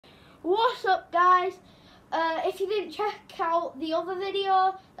What's up, guys? If you didn't check out the other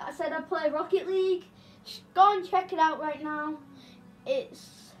video that I said I play Rocket League, go and check it out right now.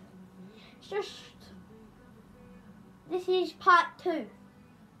 It's just, this is part 2.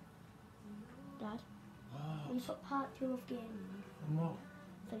 Dad, we put part 2 of gaming. And what?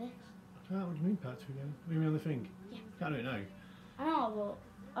 For this. What do you mean part 2 again? What do you mean on the thing? Yeah. I don't know. I know,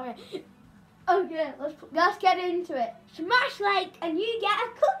 but okay. Okay, let's get into it. Smash like and you get a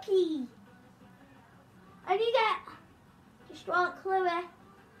cookie. And you get, just want Chloe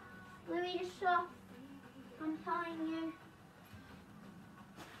just saw, I'm telling you.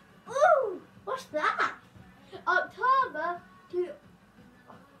 Ooh, what's that? October to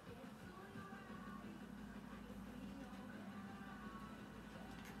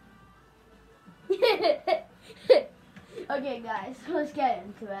okay guys, let's get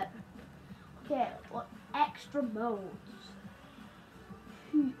into it. Okay, what extra modes?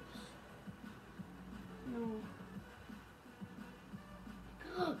 Hoops. No.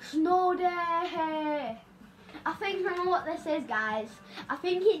 Snow day. I think I know what this is, guys. I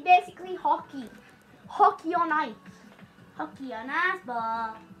think it's basically hockey. Hockey on ice. Hockey on ice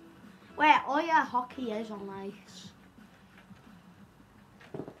ball. Wait, oh yeah, hockey is on ice.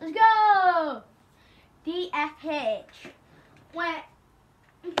 Let's go! DFH. Wait.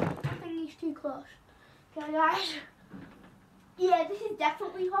 I think he's too close. Okay, guys. Yeah, this is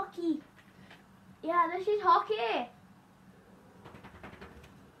definitely hockey. Yeah, this is hockey.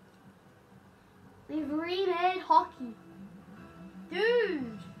 They've remade hockey.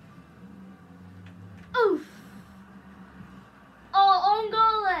 Dude. Oof. Oh, on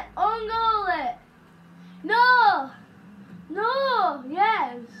goal it. On goal it. No. No.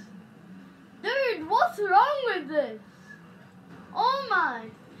 Yes. Dude, what's wrong with this? Oh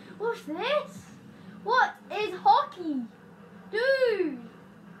my. What's this? What is hockey? Dude.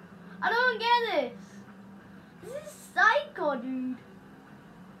 I don't get this. This is psycho, dude.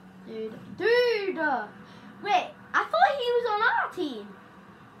 Dude. Wait, I thought he was on our team.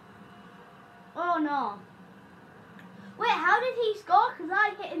 Oh no. Wait, how did he score? Because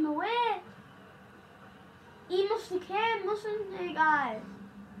I hit him away. He must have came, mustn't he, guys?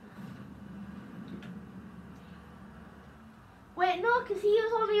 Wait, no, because he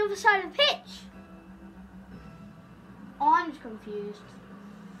was on the other side of the pitch. Oh, I'm just confused.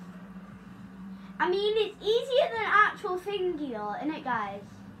 I mean, it's easier than actual thingy though, isn't it, guys?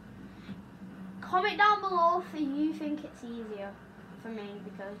 Comment down below if you think it's easier for me,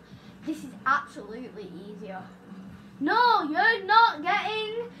 because this is absolutely easier. No, you're not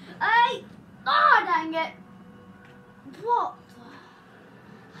getting a... Oh, dang it. What?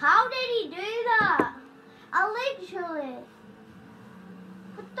 How did he do that? I literally...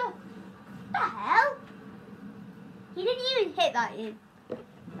 What the hell? He didn't even hit that in.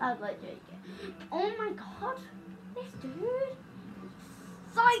 That was legit. Oh my god. This dude.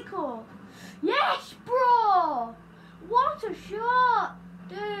 Psycho. Yes, bro. What a shot.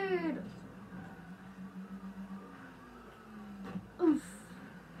 Dude. Oof.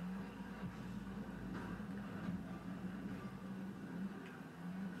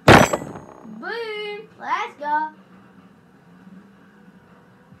 Boom. Let's go.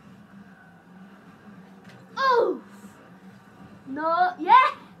 Oof. No.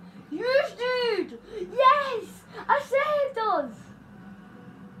 Yeah. Yes, dude. Yes. I saved us.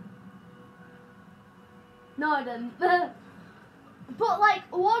 No, I didn't. But like,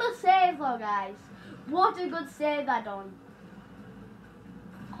 what a save though, guys. What a good save I done.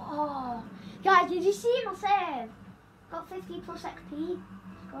 Oh, guys, did you see my save? Got 50 plus XP.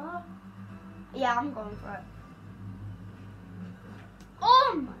 Score. Yeah, I'm going for it.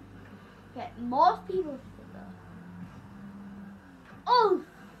 Oh my. Okay, most people did that. Oh.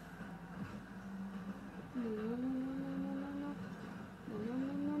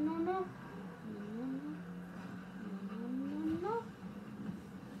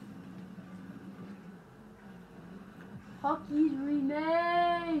 Hockey's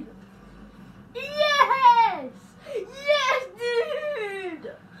remade. Yes! Yes,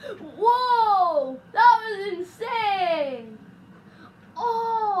 dude! Whoa! That was insane!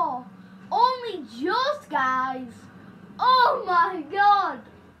 Oh! Only just, guys! Oh my god!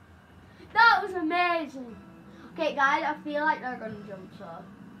 That was amazing! Okay, guys, I feel like they're gonna jump, so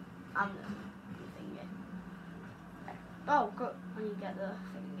I'm just thinking it. Oh, good. When you get the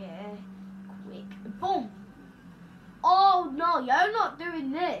thingy, quick. Boom! Oh no, you're not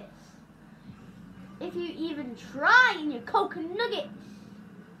doing this. If you even try in your coconut nuggets.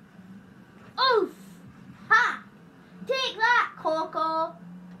 Oof! Ha! Take that, Coco,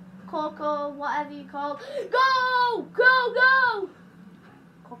 whatever you call. Go! Go! Go!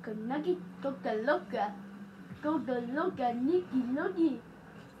 Coca nugget, coca loca, nicky nuggy.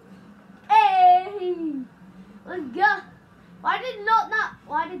 Hey, let's go. Why did not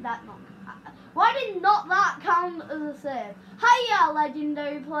that count as a save? Hiya,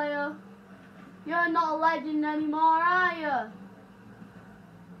 legendary player. You're not a legend anymore, are you?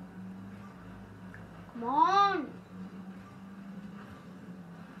 Come on.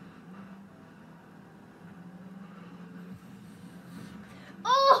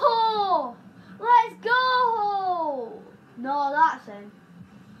 Oh, let's go. No, that's in.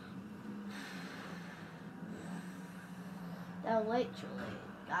 They're literally,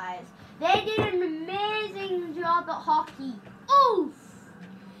 guys, they did an amazing job at hockey. Oof!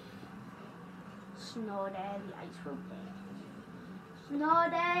 Snow day, the ice won't pay. Snow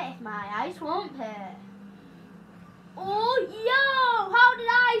day, if my ice won't pay. Oh, yo! How did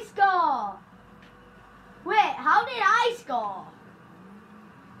I score? Wait, how did I score?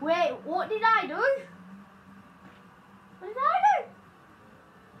 Wait, what did I do? What did I do?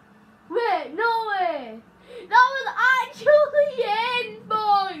 Wait, no way! That was actually in,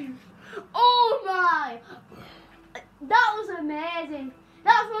 boys! Oh my! That was amazing.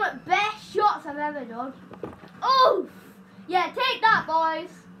 That was one of the best shots I've ever done. Oh! Yeah, take that, boys.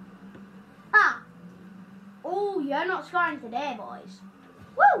 Ah! Oh, you're not scoring today, boys.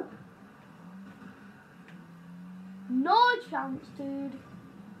 Woo! No chance, dude.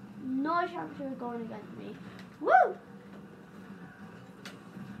 No chance you're going against me. Woo!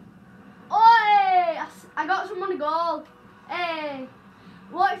 Oi! I got someone a goal. Hey,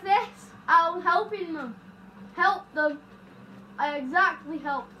 watch this. I was helping them. Help them. I exactly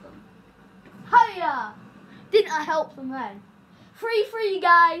helped them. Hiya! Didn't I help them then? 3-3,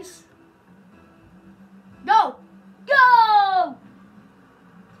 guys. Go! Go!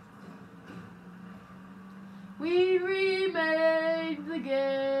 We remade the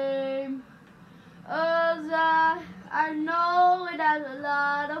game. As I know it has a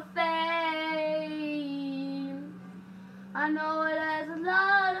lot of fame. I know it has a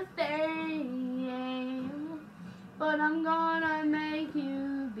lot of fame. But I'm gonna make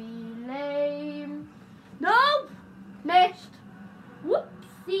you be lame. Nope! Missed.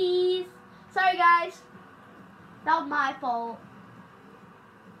 Whoopsies. Sorry, guys. That was my fault.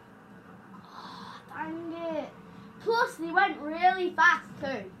 Oh, dang it. Plus, they went really fast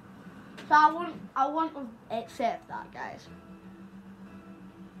too. So I wouldn't have accepted that, guys.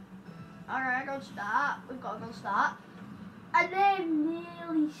 Alright, go start. We've got to go start. And they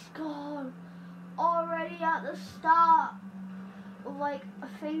nearly scored already at the start of like a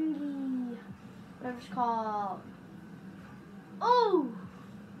thingy. Whatever it's called. Oh!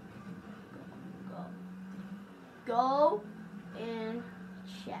 Go in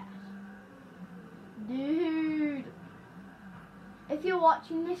chat. Dude. If you're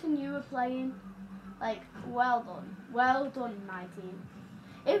watching this and you were playing, like, well done. Well done, my team.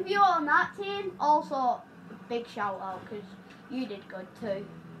 If you're on that team, also, big shout out, because you did good too.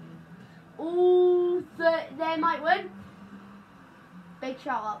 Ooh, they might win. Big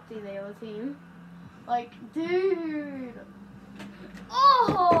shout out to the other team. Like, dude.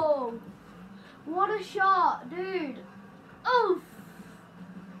 Oh! What a shot, dude. Oof.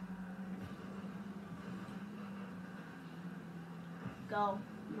 Go.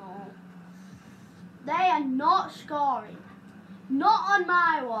 No. They are not scoring. Not on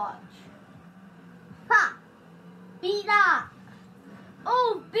my watch. Ha! Beat that.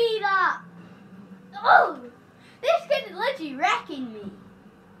 Oh, beat that. Oh! This kid is literally wrecking me.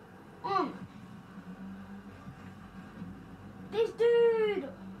 This dude.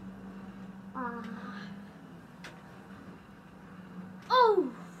 Oh!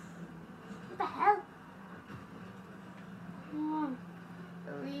 What the hell? Come on. A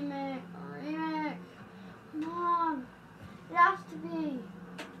remake. Come on. It has to be.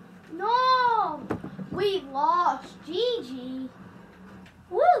 No! We lost. GG.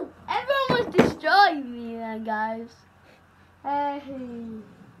 Woo! Everyone was destroying me then, guys. Hey.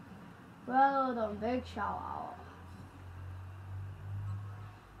 Well done. Big shout out.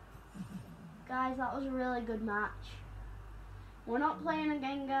 Guys, that was a really good match. We're not playing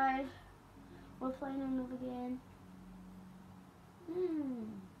again, guys. We're playing another game.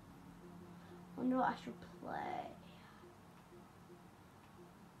 Wonder what I should play.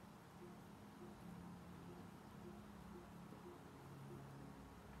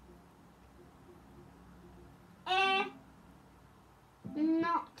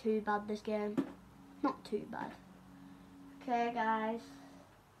 Not too bad, this game. Not too bad. Okay, guys.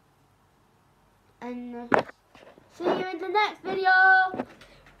 And see you in the next video.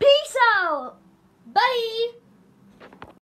 Peace out. Bye.